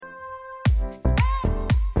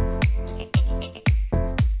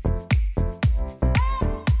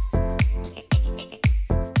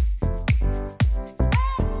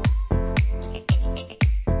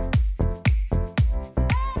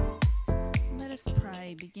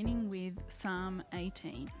today, beginning with Psalm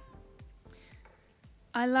 18.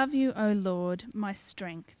 I love you, O Lord, my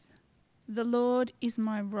strength. The Lord is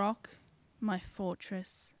my rock, my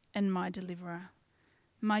fortress, and my deliverer.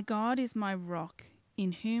 My God is my rock,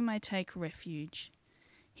 in whom I take refuge.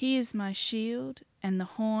 He is my shield and the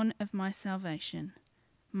horn of my salvation,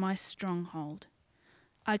 my stronghold.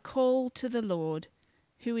 I call to the Lord,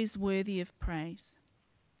 who is worthy of praise.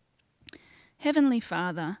 Heavenly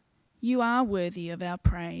Father, you are worthy of our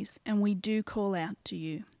praise, and we do call out to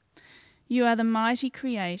you. You are the mighty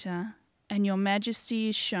Creator, and your majesty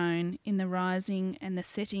is shown in the rising and the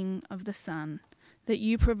setting of the sun, that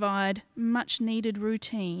you provide much-needed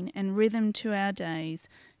routine and rhythm to our days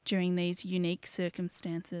during these unique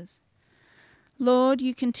circumstances. Lord,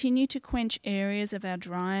 you continue to quench areas of our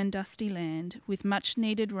dry and dusty land with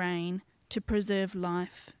much-needed rain to preserve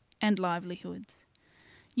life and livelihoods.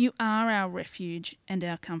 You are our refuge and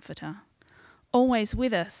our comforter, always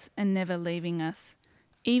with us and never leaving us,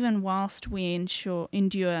 even whilst we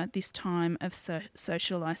endure this time of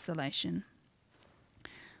social isolation.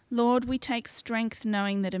 Lord, we take strength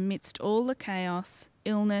knowing that amidst all the chaos,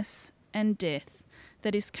 illness, and death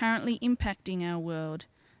that is currently impacting our world,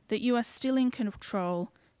 that you are still in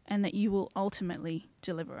control and that you will ultimately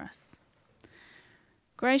deliver us.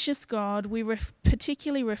 Gracious God, we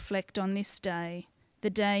particularly reflect on this day, the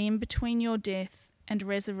day in between your death and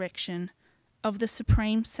resurrection, of the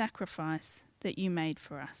supreme sacrifice that you made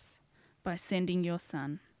for us by sending your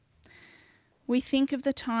Son. We think of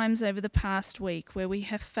the times over the past week where we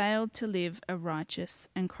have failed to live a righteous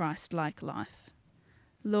and Christ-like life.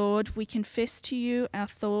 Lord, we confess to you our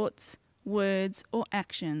thoughts, words, or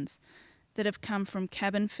actions that have come from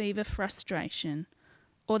cabin fever frustration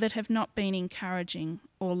or that have not been encouraging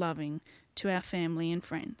or loving to our family and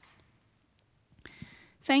friends.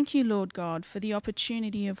 Thank you, Lord God, for the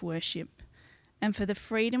opportunity of worship and for the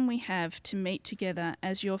freedom we have to meet together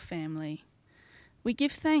as your family. We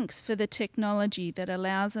give thanks for the technology that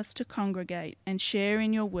allows us to congregate and share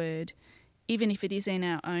in your word, even if it is in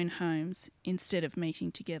our own homes instead of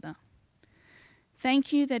meeting together.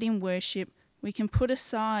 Thank you that in worship we can put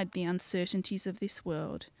aside the uncertainties of this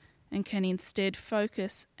world and can instead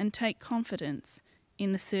focus and take confidence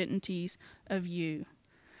in the certainties of you.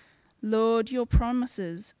 Lord, your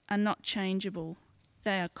promises are not changeable.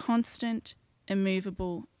 They are constant,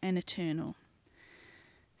 immovable, and eternal.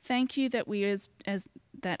 Thank you that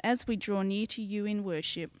as we draw near to you in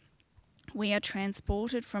worship, we are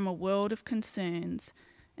transported from a world of concerns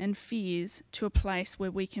and fears to a place where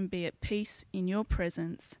we can be at peace in your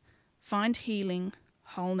presence, find healing,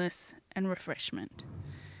 wholeness, and refreshment.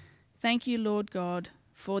 Thank you, Lord God,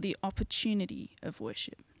 for the opportunity of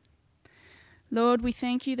worship. Lord, we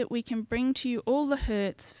thank you that we can bring to you all the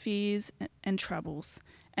hurts, fears, and troubles,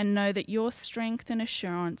 and know that your strength and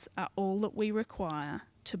assurance are all that we require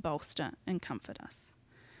to bolster and comfort us.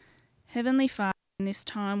 Heavenly Father, in this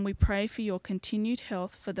time we pray for your continued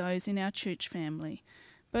health for those in our church family,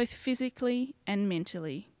 both physically and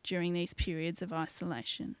mentally, during these periods of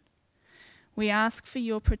isolation. We ask for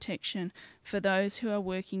your protection for those who are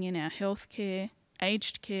working in our healthcare,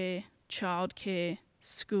 aged care, childcare,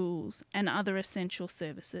 schools, and other essential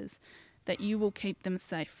services, that you will keep them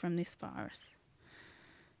safe from this virus.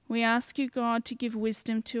 We ask you, God, to give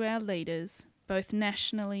wisdom to our leaders, both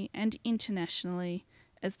nationally and internationally,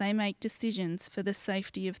 as they make decisions for the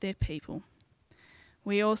safety of their people.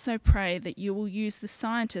 We also pray that you will use the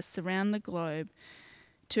scientists around the globe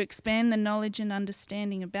to expand the knowledge and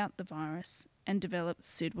understanding about the virus and develop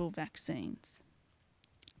suitable vaccines.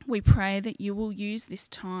 We pray that you will use this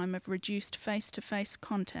time of reduced face-to-face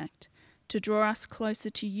contact to draw us closer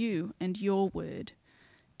to you and your word,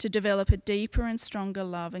 to develop a deeper and stronger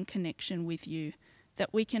love and connection with you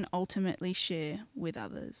that we can ultimately share with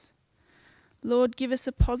others. Lord, give us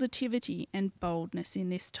a positivity and boldness in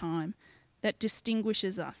this time that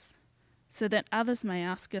distinguishes us, so that others may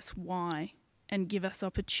ask us why and give us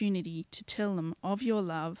opportunity to tell them of your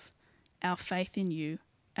love, our faith in you,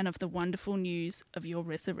 and of the wonderful news of your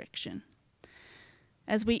resurrection.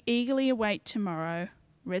 As we eagerly await tomorrow,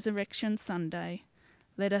 Resurrection Sunday,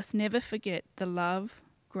 let us never forget the love,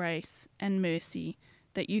 grace, and mercy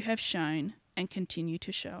that you have shown and continue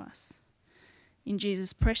to show us. In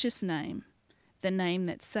Jesus' precious name, the name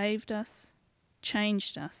that saved us,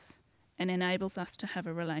 changed us, and enables us to have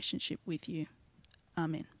a relationship with you.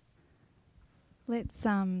 Amen.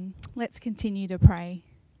 Let's continue to pray.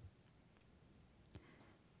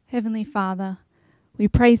 Heavenly Father, we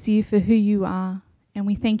praise you for who you are, and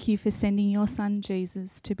we thank you for sending your Son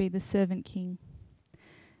Jesus to be the servant king.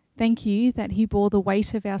 Thank you that he bore the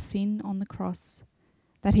weight of our sin on the cross,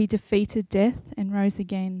 that he defeated death and and rose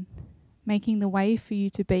again, making the way for you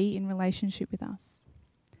to be in relationship with us.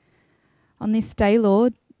 On this day,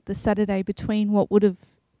 Lord, the Saturday between what would have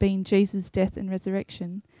been Jesus' death and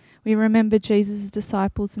resurrection, we remember Jesus'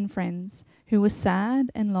 disciples and friends who were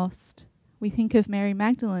sad and lost. We think of Mary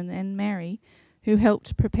Magdalene and Mary, who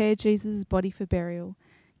helped prepare Jesus' body for burial,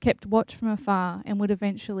 kept watch from afar, and would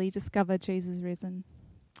eventually discover Jesus risen.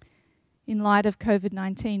 In light of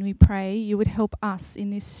COVID-19, we pray you would help us in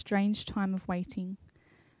this strange time of waiting,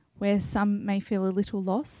 where some may feel a little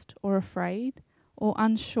lost or afraid or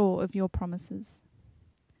unsure of your promises.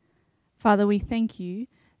 Father, we thank you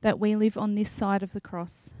that we live on this side of the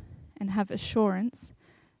cross and have assurance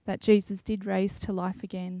that Jesus did raise to life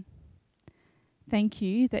again. Thank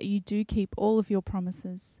you that you do keep all of your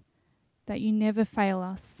promises, that you never fail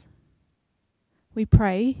us. We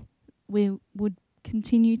pray we would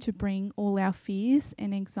continue to bring all our fears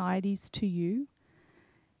and anxieties to you.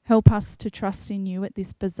 Help us to trust in you at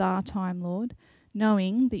this bizarre time, Lord,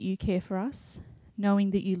 knowing that you care for us,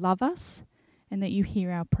 knowing that you love us, and that you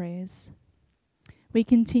hear our prayers. We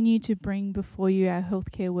continue to bring before you our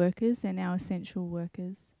healthcare workers and our essential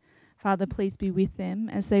workers. Father, please be with them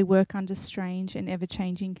as they work under strange and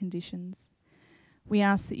ever-changing conditions. We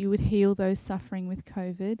ask that you would heal those suffering with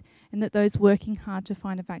COVID and that those working hard to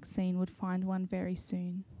find a vaccine would find one very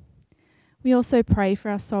soon. We also pray for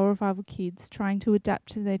our Soul Revival kids trying to adapt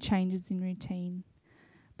to their changes in routine.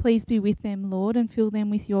 Please be with them, Lord, and fill them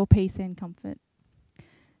with your peace and comfort.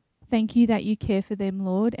 Thank you that you care for them,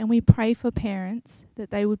 Lord, and we pray for parents that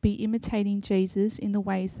they would be imitating Jesus in the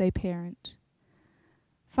ways they parent.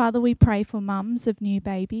 Father, we pray for mums of new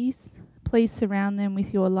babies. Please surround them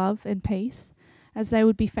with your love and peace, as they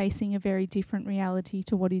would be facing a very different reality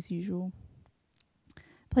to what is usual.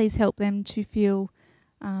 Please help them to feel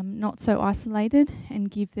not so isolated and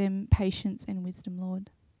give them patience and wisdom, Lord.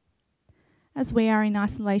 As we are in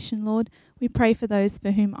isolation, Lord, we pray for those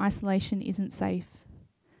for whom isolation isn't safe.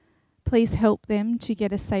 Please help them to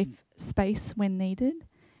get a safe space when needed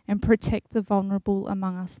and protect the vulnerable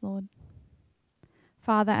among us, Lord.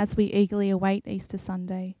 Father, as we eagerly await Easter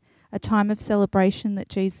Sunday, a time of celebration that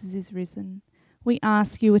Jesus is risen, we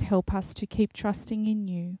ask you would help us to keep trusting in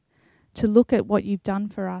you, to look at what you've done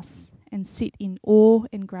for us and sit in awe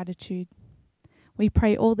and gratitude. We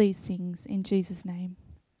pray all these things in Jesus' name.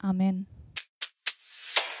 Amen.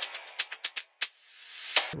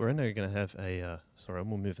 We're now going to have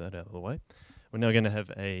we'll move that out of the way. We're now going to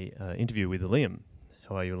have a interview with Liam.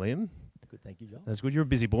 How are you, Liam? Good, thank you, John. That's good. You're a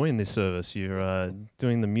busy boy in this service. You're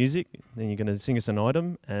doing the music, then you're going to sing us an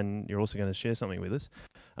item, and you're also going to share something with us.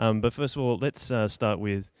 But first of all, let's start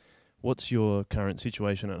with, what's your current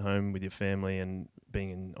situation at home with your family and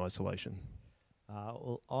being in isolation?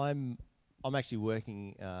 Well, I'm actually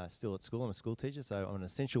working still at school. I'm a school teacher, so I'm an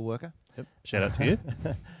essential worker. Yep. Shout out to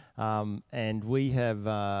you. And we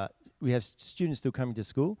have students still coming to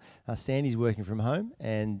school. Sandy's working from home,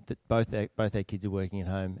 and both our kids are working at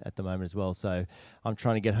home at the moment as well. So I'm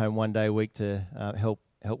trying to get home one day a week to help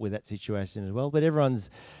with that situation as well. But everyone's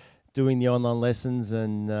doing the online lessons,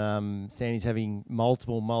 and Sandy's having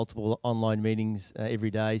multiple online meetings every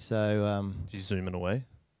day. So she's zooming away.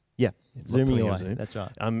 Yeah, zooming away. Zoom. That's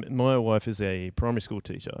right. My wife is a primary school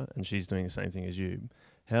teacher, and she's doing the same thing as you.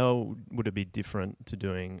 How would it be different to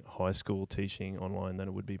doing high school teaching online than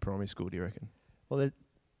it would be primary school, do you reckon? Well,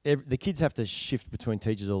 the kids have to shift between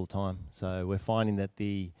teachers all the time. So we're finding that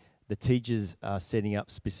the teachers are setting up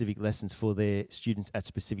specific lessons for their students at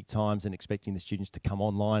specific times and expecting the students to come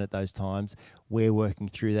online at those times. We're working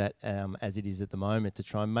through that as it is at the moment to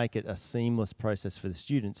try and make it a seamless process for the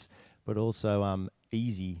students, but also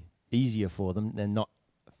easier for them and not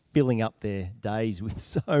filling up their days with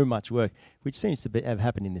so much work, which seems to have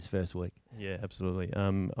happened in this first week. Yeah, absolutely.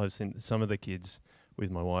 I've seen some of the kids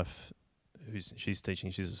with my wife, she's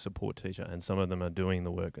teaching, she's a support teacher, and some of them are doing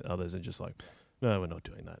the work, others are just like, no, we're not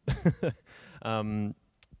doing that.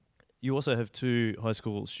 You also have 2 high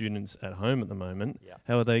school students at home at the moment. Yeah.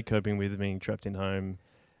 How are they coping with being trapped in home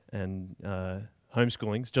and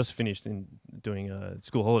homeschooling's just finished in doing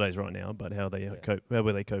school holidays right now, but how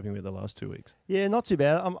were they coping with the last 2 weeks? Yeah, not too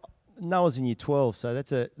bad. Noah's in year 12, so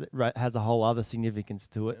that has a whole other significance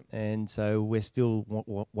to it, and so we're still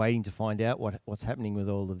waiting to find out what's happening with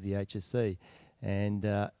all of the HSC, and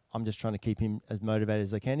I'm just trying to keep him as motivated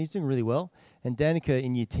as I can. He's doing really well, and Danica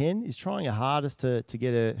in year 10 is trying her hardest to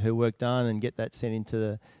get her work done and get that sent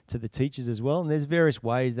into the teachers as well. And there's various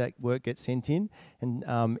ways that work gets sent in,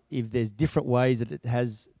 and if there's different ways that it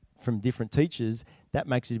has from different teachers, that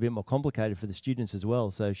makes it a bit more complicated for the students as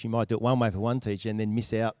well. So she might do it one way for one teacher and then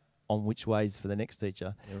miss out on which ways for the next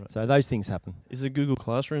teacher. Yeah, right. So those things happen. Is it Google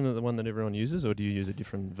Classroom the one that everyone uses, or do you use a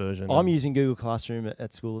different version? I'm using Google Classroom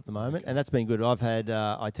at school at the moment, and that's been good. I've had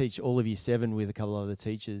I teach all of Year 7 with a couple of other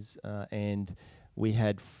teachers, and we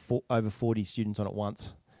had over 40 students on at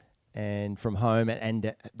once, and from home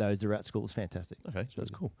and those that are at school. It's fantastic. Okay, that's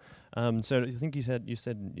cool. So I think you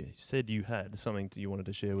said you had something that you wanted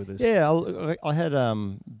to share with us. Yeah, I had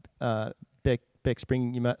Beck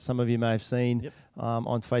Spring. Some of you may have seen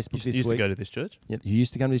on Facebook this week. You used to go to this church? Yeah, you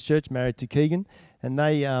used to come to this church. Married to Keegan, and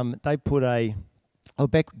they put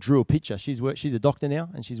Beck drew a picture. She's a doctor now,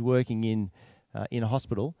 and she's working in a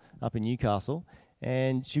hospital up in Newcastle,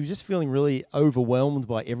 and she was just feeling really overwhelmed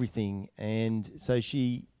by everything, and so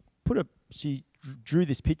she drew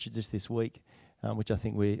this picture just this week, which I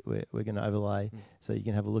think we're going to overlay, so you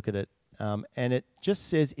can have a look at it, and it just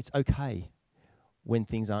says it's okay when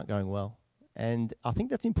things aren't going well, and I think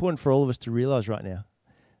that's important for all of us to realise right now,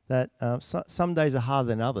 that some days are harder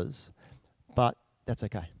than others, but that's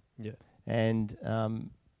okay. Yeah. And a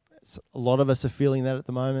lot of us are feeling that at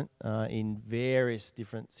the moment in various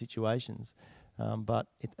different situations, but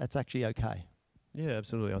that's actually okay. Yeah,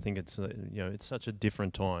 absolutely. I think it's it's such a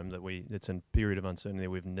different time that it's a period of uncertainty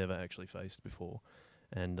we've never actually faced before,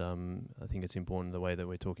 and I think it's important the way that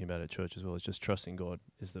we're talking about at church as well is just trusting God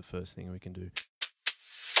is the first thing we can do.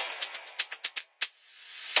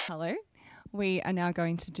 Hello. We are now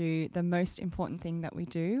going to do the most important thing that we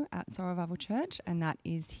do at Soul Revival Church, and that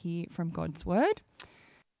is hear from God's Word.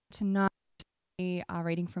 Tonight we are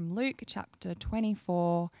reading from Luke chapter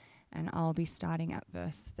 24, and I'll be starting at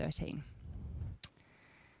verse 13.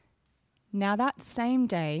 Now that same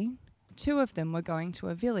day, 2 of them were going to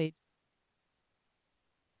a village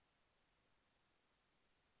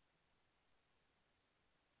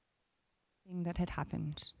that had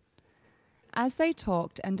happened. As they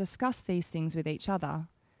talked and discussed these things with each other,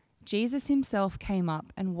 Jesus himself came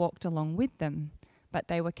up and walked along with them, but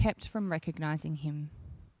they were kept from recognizing him.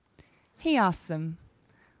 He asked them,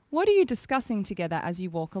 "What are you discussing together as you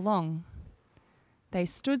walk along?" They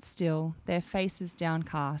stood still, their faces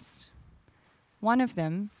downcast. One of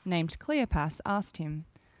them, named Cleopas, asked him,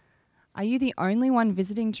 "Are you the only one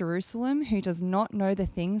visiting Jerusalem who does not know the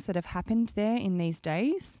things that have happened there in these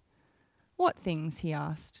days?" "What things?" he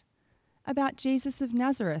asked. "About Jesus of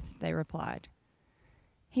Nazareth," they replied.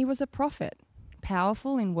 "He was a prophet,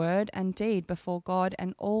 powerful in word and deed before God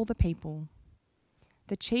and all the people.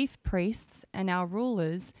 The chief priests and our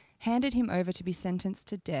rulers handed him over to be sentenced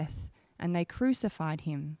to death, and they crucified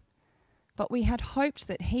him. But we had hoped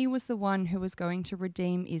that he was the one who was going to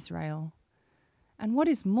redeem Israel. And what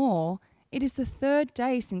is more, it is the 3rd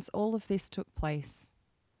day since all of this took place.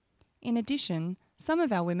 In addition, some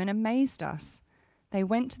of our women amazed us. They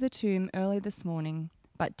went to the tomb early this morning,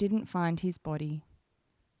 but didn't find his body.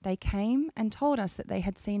 They came and told us that they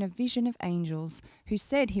had seen a vision of angels who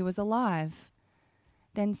said he was alive.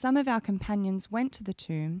 Then some of our companions went to the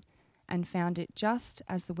tomb and found it just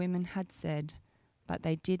as the women had said, but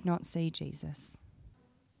they did not see Jesus."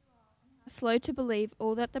 Slow to believe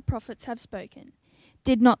all that the prophets have spoken.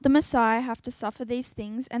 Did not the Messiah have to suffer these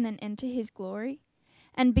things and then enter his glory?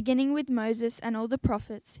 And beginning with Moses and all the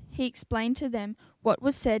prophets, he explained to them what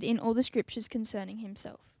was said in all the scriptures concerning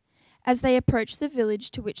himself. As they approached the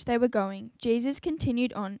village to which they were going, Jesus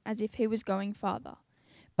continued on as if he was going farther.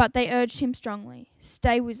 But they urged him strongly,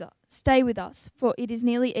 Stay with us, for it is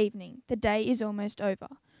nearly evening, the day is almost over.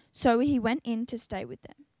 So he went in to stay with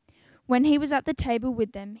them. When he was at the table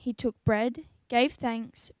with them, he took bread, gave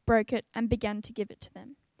thanks, broke it, and began to give it to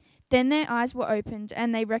them. Then their eyes were opened,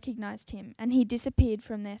 and they recognized him, and he disappeared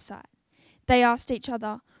from their sight. They asked each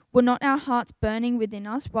other, "Were not our hearts burning within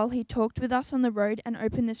us while he talked with us on the road and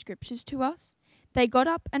opened the scriptures to us?" They got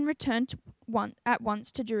up and returned at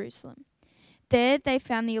once to Jerusalem. There they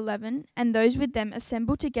found the 11, and those with them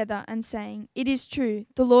assembled together and saying, "It is true,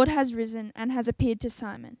 the Lord has risen and has appeared to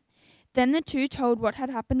Simon." Then the 2 told what had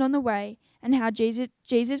happened on the way and how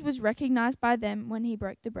Jesus was recognized by them when he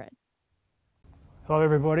broke the bread. Hello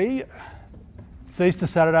everybody. It's Easter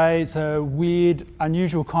Saturday. It's a weird,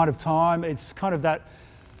 unusual kind of time. It's kind of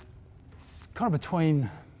between,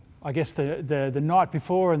 I guess, the night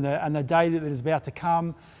before and the day that is about to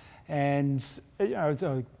come. And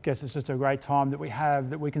I guess it's just a great time that we have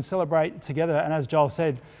that we can celebrate together. And as Joel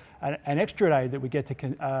said, an extra day that we get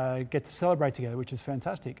to celebrate together, which is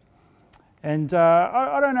fantastic. And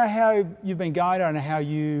I don't know how you've been going. I don't know how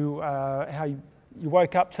you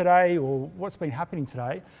woke up today or what's been happening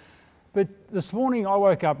today. But this morning I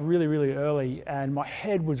woke up really, really early and my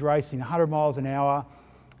head was racing 100 miles an hour.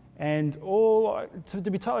 And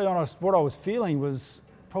to be totally honest, what I was feeling was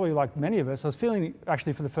probably like many of us, I was feeling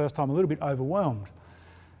actually for the first time a little bit overwhelmed,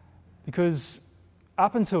 because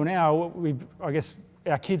up until now, I guess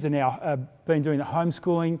our kids are now been doing the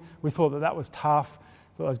homeschooling. We thought that was tough,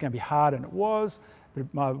 thought it was going to be hard, and it was.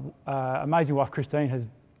 But my amazing wife Christine has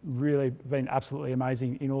really been absolutely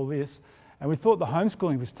amazing in all this. And we thought the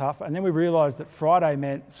homeschooling was tough, and then we realised that Friday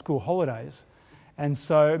meant school holidays. And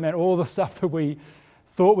so it meant all the stuff that we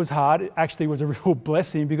thought was hard actually was a real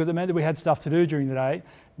blessing, because it meant that we had stuff to do during the day.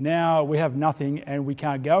 Now we have nothing and we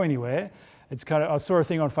can't go anywhere. It's kind of, I saw a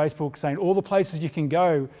thing on Facebook saying all the places you can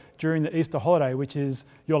go during the Easter holiday, which is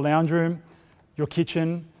your lounge room, your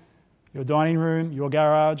kitchen, your dining room, your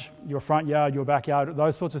garage, your front yard, your backyard,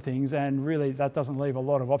 those sorts of things. And really that doesn't leave a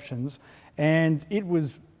lot of options. And it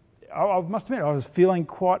was, I must admit, I was feeling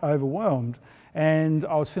quite overwhelmed, and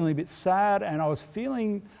I was feeling a bit sad, and I was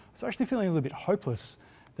actually feeling a little bit hopeless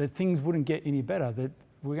that things wouldn't get any better, that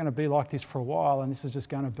we're going to be like this for a while and this is just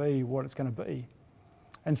going to be what it's going to be.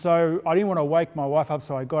 And so I didn't want to wake my wife up,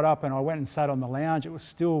 so I got up and I went and sat on the lounge. It was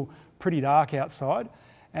still pretty dark outside,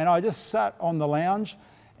 and I just sat on the lounge,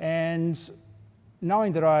 and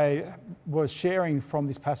knowing that I was sharing from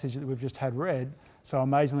this passage that we've just had read, so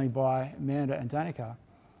amazingly by Amanda and Danica,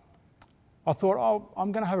 I thought, oh,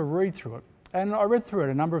 I'm going to have a read through it. And I read through it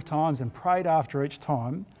a number of times and prayed after each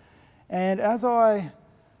time. And as I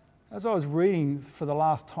was reading for the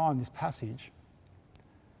last time this passage,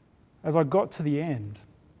 as I got to the end,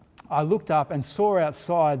 I looked up and saw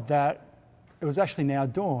outside that it was actually now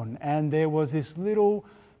dawn, and there was this little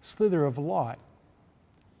slither of light.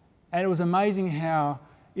 And it was amazing how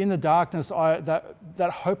in the darkness, that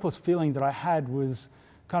hopeless feeling that I had was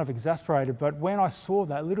kind of exasperated. But when I saw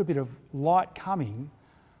that little bit of light coming,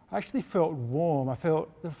 I actually felt warm. I felt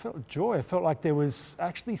joy. I felt like there was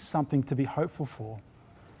actually something to be hopeful for.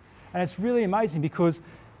 And it's really amazing, because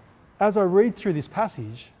as I read through this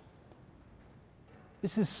passage,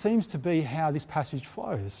 seems to be how this passage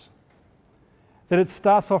flows. That it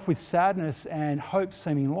starts off with sadness and hope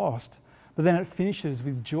seeming lost, but then it finishes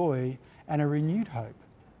with joy and a renewed hope.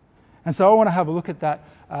 And so I want to have a look at that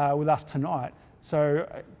with us tonight.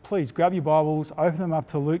 So please grab your Bibles, open them up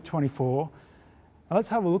to Luke 24, and let's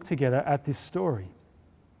have a look together at this story.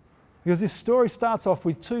 Because this story starts off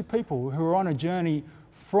with two people who are on a journey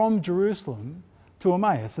from Jerusalem to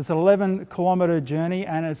Emmaus. It's an 11-kilometre journey,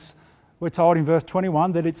 and we're told in verse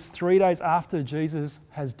 21 that it's 3 days after Jesus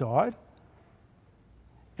has died.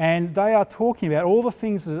 And they are talking about all the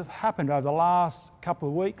things that have happened over the last couple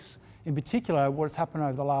of weeks, in particular what has happened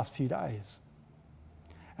over the last few days.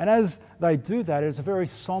 And as they do that, it's a very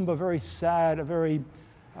sombre, very sad, a very,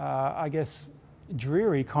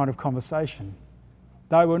 dreary kind of conversation.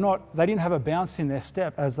 They didn't have a bounce in their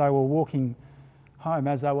step as they were walking home,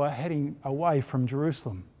 as they were heading away from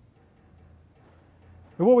Jerusalem.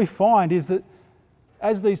 But what we find is that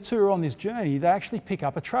as these two are on this journey, they actually pick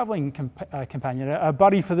up a travelling companion, a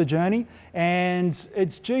buddy for the journey, and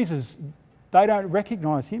it's Jesus. They don't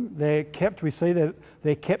recognise him. We see that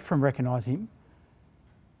they're kept from recognising him.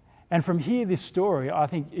 And from here, this story, I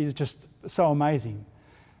think, is just so amazing.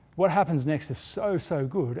 What happens next is so, so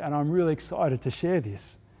good, and I'm really excited to share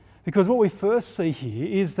this. Because what we first see here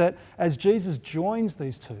is that as Jesus joins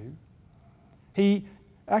these two, he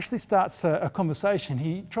actually starts a conversation.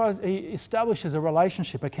 He establishes a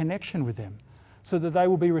relationship, a connection with them, so that they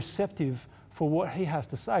will be receptive for what he has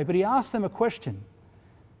to say. But he asks them a question.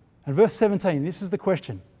 And verse 17, this is the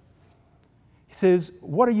question. He says,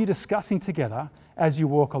 "What are you discussing together as you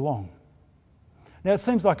walk along?" Now, it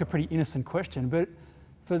seems like a pretty innocent question, but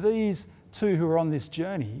for these two who are on this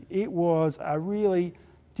journey, it was a really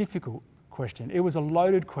difficult question. It was a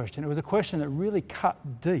loaded question. It was a question that really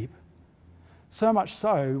cut deep. So much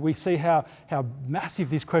so, we see how massive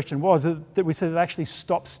this question was, that we see that it actually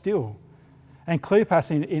stopped still. And Cleopas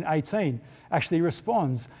in 18 actually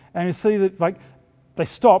responds. And you see that they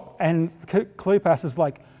stop, and Cleopas is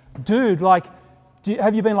like, "Dude,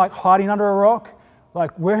 have you been hiding under a rock?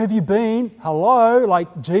 Where have you been? Hello?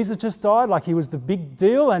 Jesus just died. He was the big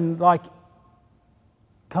deal, and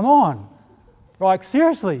come on.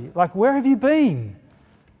 Seriously, where have you been?"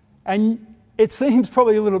 And it seems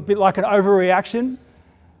probably a little bit like an overreaction,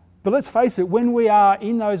 but let's face it, when we are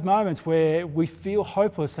in those moments where we feel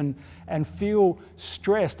hopeless and feel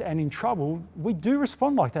stressed and in trouble, we do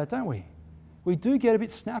respond like that, don't we? We do get a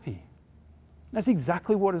bit snappy. That's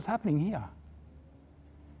exactly what is happening here.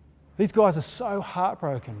 These guys are so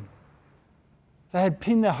heartbroken. They had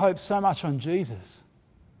pinned their hopes so much on Jesus,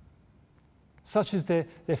 such as their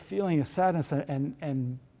feeling of sadness,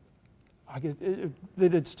 and I guess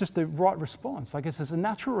that it's just the right response. I guess it's a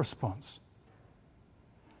natural response.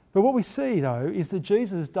 But what we see, though, is that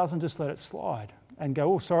Jesus doesn't just let it slide and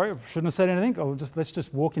go, oh, sorry, I shouldn't have said anything, or let's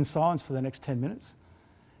just walk in silence for the next 10 minutes.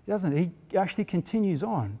 He doesn't. He actually continues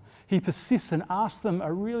on. He persists and asks them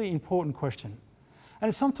a really important question. And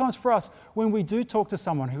it's sometimes for us, when we do talk to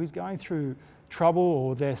someone who is going through trouble,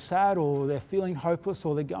 or they're sad, or they're feeling hopeless,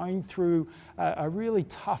 or they're going through a really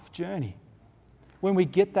tough journey, when we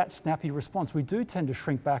get that snappy response, we do tend to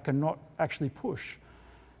shrink back and not actually push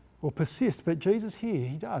or persist. But Jesus here,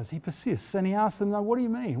 he does. He persists, and he asks them, no, what do you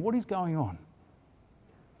mean? What is going on?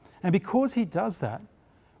 And because he does that,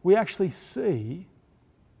 we actually see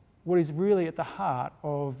what is really at the heart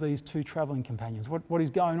of these two travelling companions, what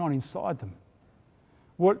is going on inside them.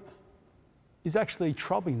 What is actually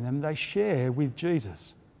troubling them, they share with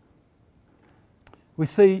Jesus. We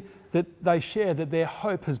see that they share that their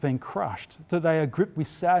hope has been crushed, that they are gripped with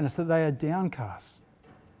sadness, that they are downcast.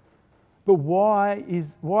 But why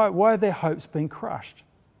have their hopes been crushed?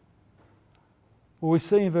 Well, we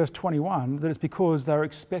see in verse 21 that it's because they're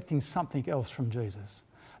expecting something else from Jesus.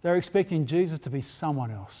 They're expecting Jesus to be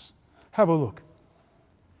someone else. Have a look.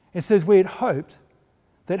 It says, we had hoped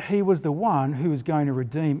that he was the one who was going to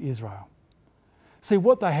redeem Israel. See,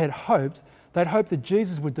 what they had hoped, they'd hoped that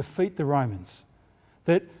Jesus would defeat the Romans,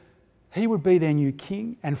 that he would be their new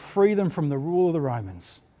king and free them from the rule of the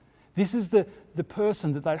Romans. This is the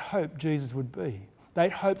person that they'd hoped Jesus would be.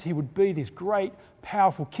 They'd hoped he would be this great,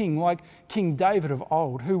 powerful king like King David of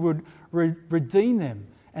old, who would redeem them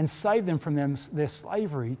and save them from their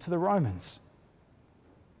slavery to the Romans.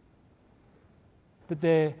 But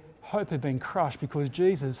their hope had been crushed because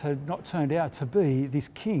Jesus had not turned out to be this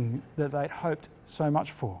king that they'd hoped so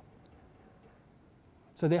much for.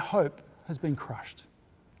 So their hope has been crushed.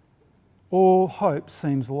 All hope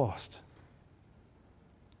seems lost.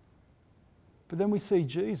 But then we see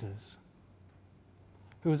Jesus,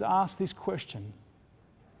 who has asked this question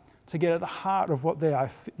to get at the heart of what they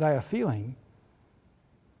are feeling.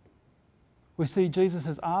 We see Jesus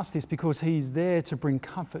has asked this because he's there to bring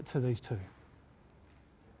comfort to these two,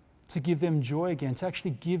 to give them joy again, to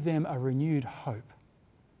actually give them a renewed hope.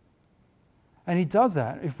 And he does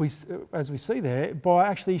that, as we see there, by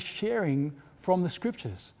actually sharing from the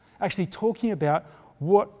scriptures, actually talking about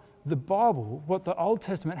what the Bible, what the Old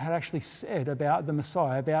Testament had actually said about the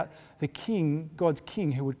Messiah, about the King, God's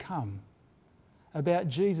King who would come, about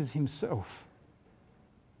Jesus himself.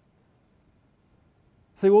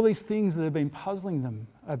 See, all these things that have been puzzling them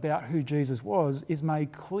about who Jesus was is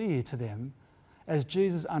made clear to them as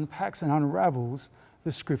Jesus unpacks and unravels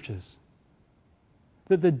the scriptures.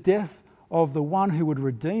 That the death of the one who would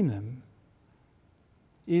redeem them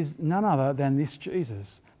is none other than this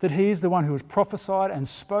Jesus. That he is the one who was prophesied and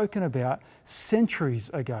spoken about centuries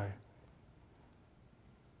ago.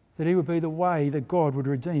 That he would be the way that God would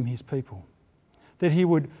redeem his people. That he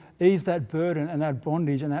would ease that burden and that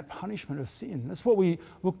bondage and that punishment of sin. That's what we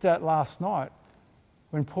looked at last night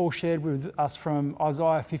when Paul shared with us from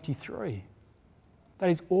Isaiah 53. That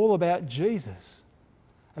is all about Jesus,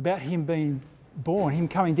 about him being born, him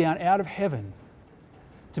coming down out of heaven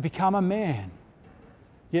to become a man,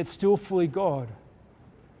 yet still fully God,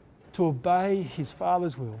 to obey his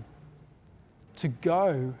Father's will, to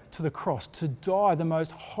go to the cross, to die the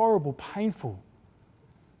most horrible, painful,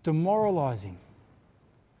 demoralizing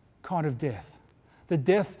kind of death. The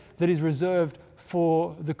death that is reserved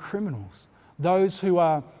for the criminals, those who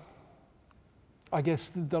are, I guess,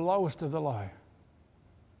 the lowest of the low,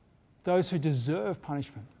 those who deserve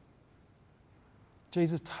punishment.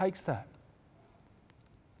 Jesus takes that.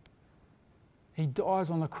 He dies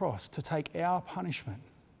on the cross to take our punishment.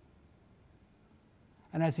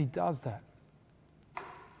 And as he does that,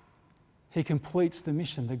 he completes the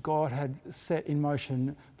mission that God had set in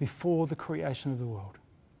motion before the creation of the world.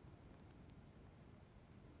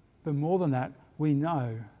 But more than that, we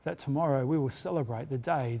know that tomorrow we will celebrate the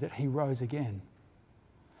day that he rose again.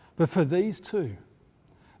 But for these two,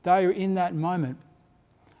 they are in that moment,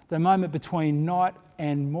 the moment between night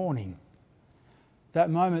and morning, that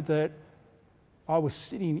moment that I was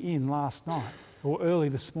sitting in last night or early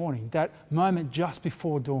this morning, that moment just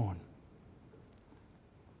before dawn.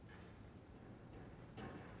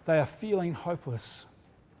 They are feeling hopeless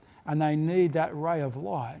and they need that ray of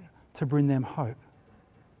light to bring them hope.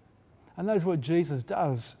 And that is what Jesus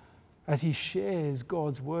does as he shares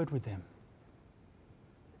God's word with them.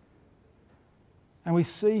 And we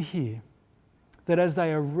see here that as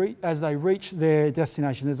they reach their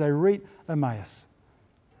destination, as they reach Emmaus,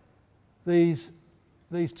 these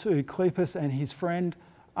two, Cleopas and his friend,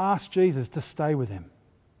 ask Jesus to stay with them,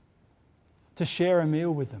 to share a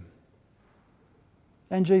meal with them.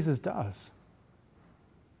 And Jesus does.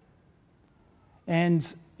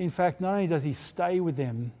 And in fact, not only does he stay with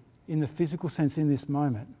them in the physical sense in this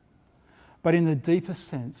moment, but in the deepest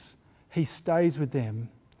sense, he stays with them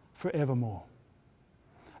forevermore.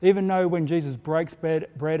 Even though when Jesus breaks bread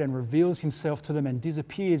and reveals himself to them and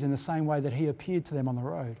disappears in the same way that he appeared to them on the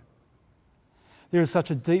road, there is such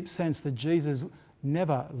a deep sense that Jesus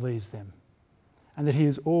never leaves them and that he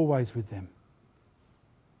is always with them.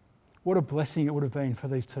 What a blessing it would have been for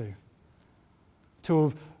these two to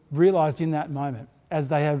have realised in that moment, as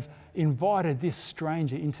they have invited this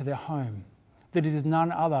stranger into their home, that it is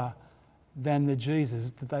none other than the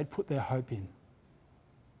Jesus that they'd put their hope in.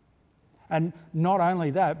 And not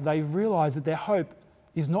only that, they realise that their hope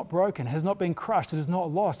is not broken, has not been crushed, it is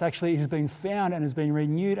not lost. Actually, it has been found and has been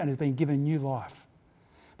renewed and has been given new life.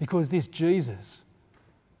 Because this Jesus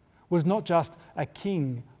was not just a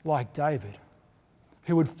king like David,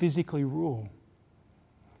 who would physically rule,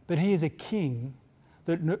 but he is a king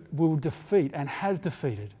that will defeat and has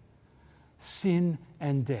defeated sin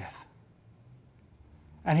and death.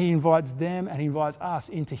 And he invites them and he invites us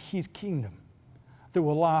into his kingdom that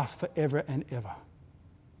will last forever and ever.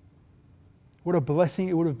 What a blessing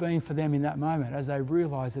it would have been for them in that moment as they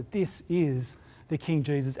realised that this is the King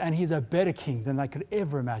Jesus and he's a better king than they could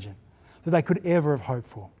ever imagine, that they could ever have hoped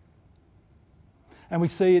for. And we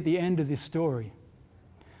see at the end of this story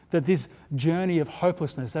that this journey of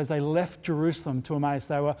hopelessness, as they left Jerusalem to Emmaus,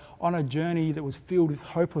 they were on a journey that was filled with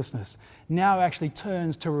hopelessness, now actually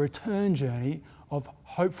turns to a return journey of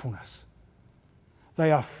hopefulness.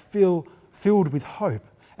 They are filled with hope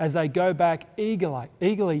as they go back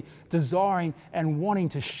eagerly desiring and wanting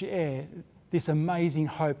to share this amazing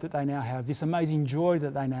hope that they now have, this amazing joy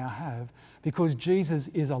that they now have, because Jesus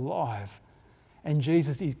is alive and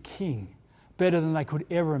Jesus is King, better than they could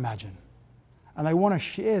ever imagine. And they want to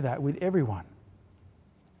share that with everyone.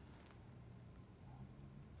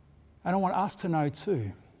 And I want us to know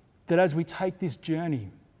too, that as we take this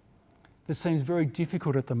journey that seems very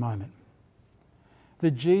difficult at the moment,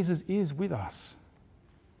 that Jesus is with us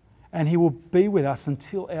and he will be with us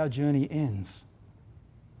until our journey ends,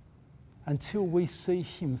 until we see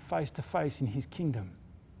him face to face in his kingdom.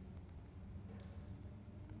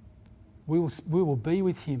 We will be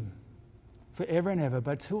with him forever and ever,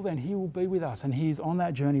 but till then he will be with us and he is on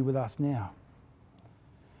that journey with us now.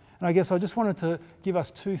 And I guess I just wanted to give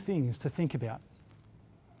us two things to think about.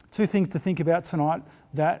 Two things to think about tonight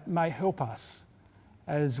that may help us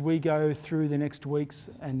as we go through the next weeks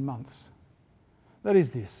and months. That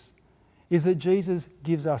is this, is that Jesus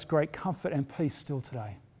gives us great comfort and peace still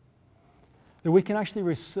today. That we can actually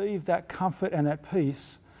receive that comfort and that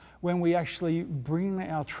peace when we actually bring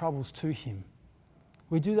our troubles to him.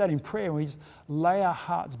 We do that in prayer. We just lay our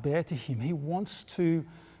hearts bare to him. He wants to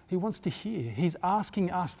hear. He's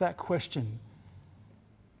asking us that question.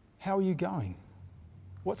 How are you going?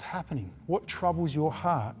 What's happening? What troubles your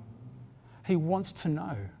heart? He wants to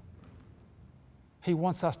know. He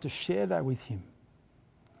wants us to share that with him.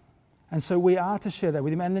 And so we are to share that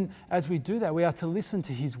with him. And then as we do that, we are to listen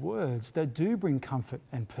to his words that do bring comfort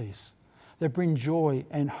and peace, that bring joy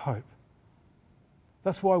and hope.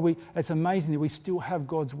 That's why it's amazing that we still have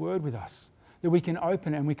God's word with us, that we can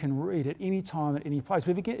open and we can read at any time, at any place.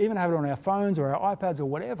 We even have it on our phones or our iPads or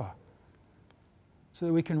whatever, so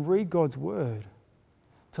that we can read God's word,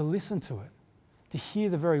 to listen to it, to hear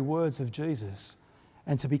the very words of Jesus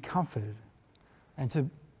and to be comforted and to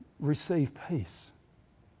receive peace.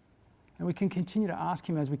 And we can continue to ask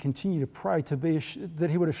him as we continue to pray that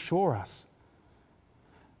he would assure us,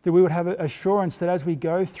 that we would have assurance that as we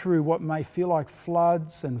go through what may feel like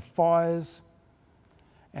floods and fires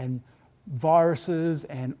and viruses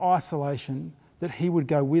and isolation, that he would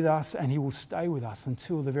go with us and he will stay with us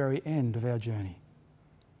until the very end of our journey.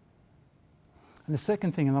 And the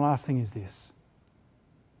second thing and the last thing is this.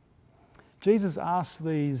 Jesus asked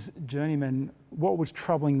these journeymen what was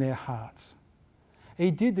troubling their hearts. He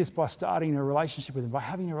did this by starting a relationship with them, by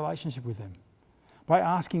having a relationship with them, by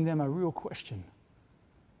asking them a real question.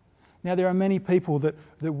 Now, there are many people that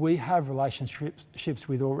we have relationships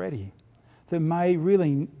with already that may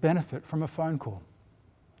really benefit from a phone call,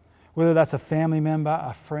 whether that's a family member,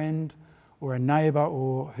 a friend, or a neighbour,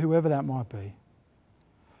 or whoever that might be,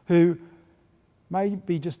 who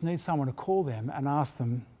maybe just need someone to call them and ask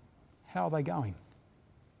them, how are they going?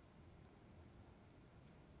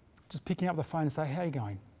 Just picking up the phone and say, how are you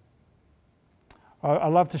going? I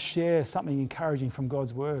love to share something encouraging from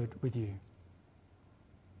God's word with you.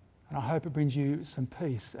 And I hope it brings you some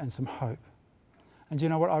peace and some hope. And do you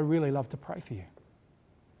know what? I really love to pray for you.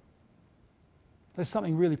 There's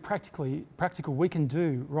something really practical we can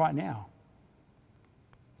do right now.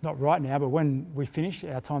 Not right now, but when we finish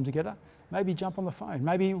our time together, Maybe jump on the phone.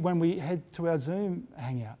 Maybe when we head to our Zoom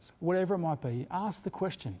hangouts, whatever it might be, ask the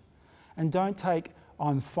question. And don't take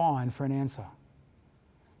 "I'm fine" for an answer.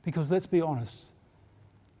 Because let's be honest,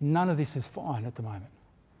 none of this is fine at the moment.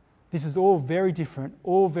 This is all very different,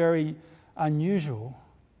 all very unusual,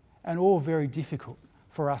 and all very difficult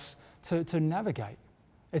for us to navigate.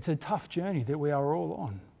 It's a tough journey that we are all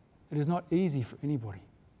on. It is not easy for anybody.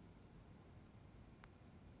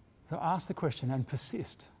 So ask the question and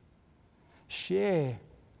persist. Share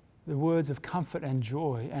the words of comfort and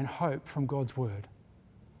joy and hope from God's word.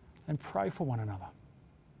 And pray for one another.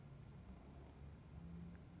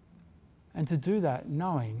 And to do that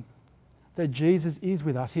knowing that Jesus is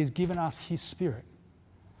with us. He has given us his Spirit.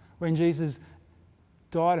 When Jesus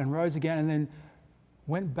died and rose again and then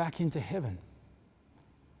went back into heaven,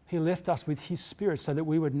 he left us with his Spirit so that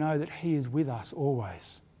we would know that he is with us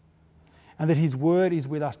always. And that his word is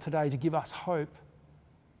with us today to give us hope,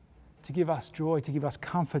 to give us joy, to give us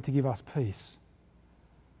comfort, to give us peace.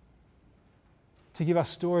 To give us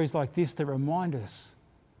stories like this that remind us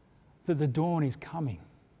that the dawn is coming,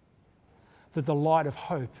 that the light of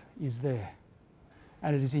hope is there,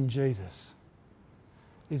 and it is in Jesus.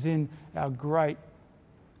 It is in our great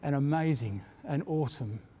and amazing and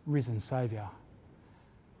awesome risen Saviour.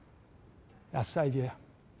 Our Saviour,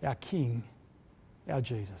 our King, our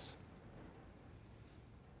Jesus.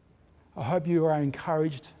 I hope you are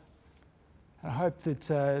encouraged, and I hope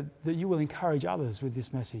that you will encourage others with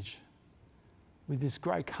this message, with this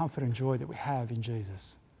great comfort and joy that we have in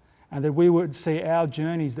Jesus, and that we would see our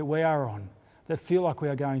journeys that we are on, that feel like we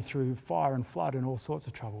are going through fire and flood and all sorts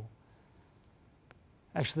of trouble,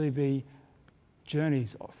 actually be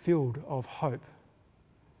journeys filled of hope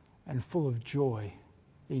and full of joy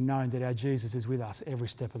in knowing that our Jesus is with us every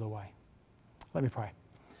step of the way. Let me pray.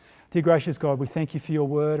 Dear gracious God, we thank you for your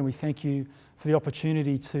word, and we thank you for the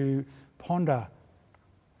opportunity to ponder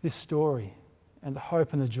this story and the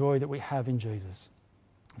hope and the joy that we have in Jesus.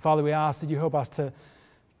 Father, we ask that you help us to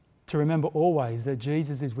remember always that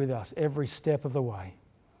Jesus is with us every step of the way,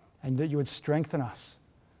 and that you would strengthen us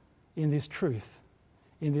in this truth,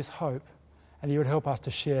 in this hope, and that you would help us to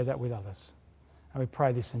share that with others. And we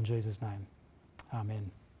pray this in Jesus' name.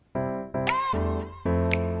 Amen.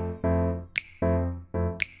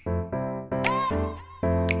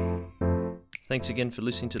 Thanks again for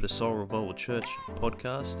listening to the Soul Revival Church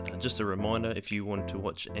podcast. Just a reminder, if you want to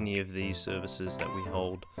watch any of these services that we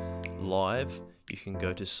hold live, you can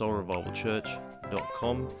go to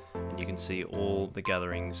soulrevivalchurch.com and you can see all the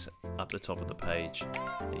gatherings up the top of the page.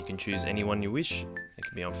 You can choose any one you wish. It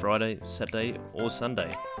can be on Friday, Saturday, or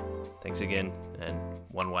Sunday. Thanks again, and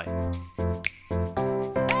one way.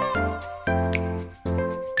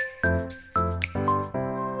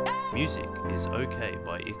 Music is Okay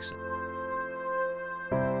by Ixon.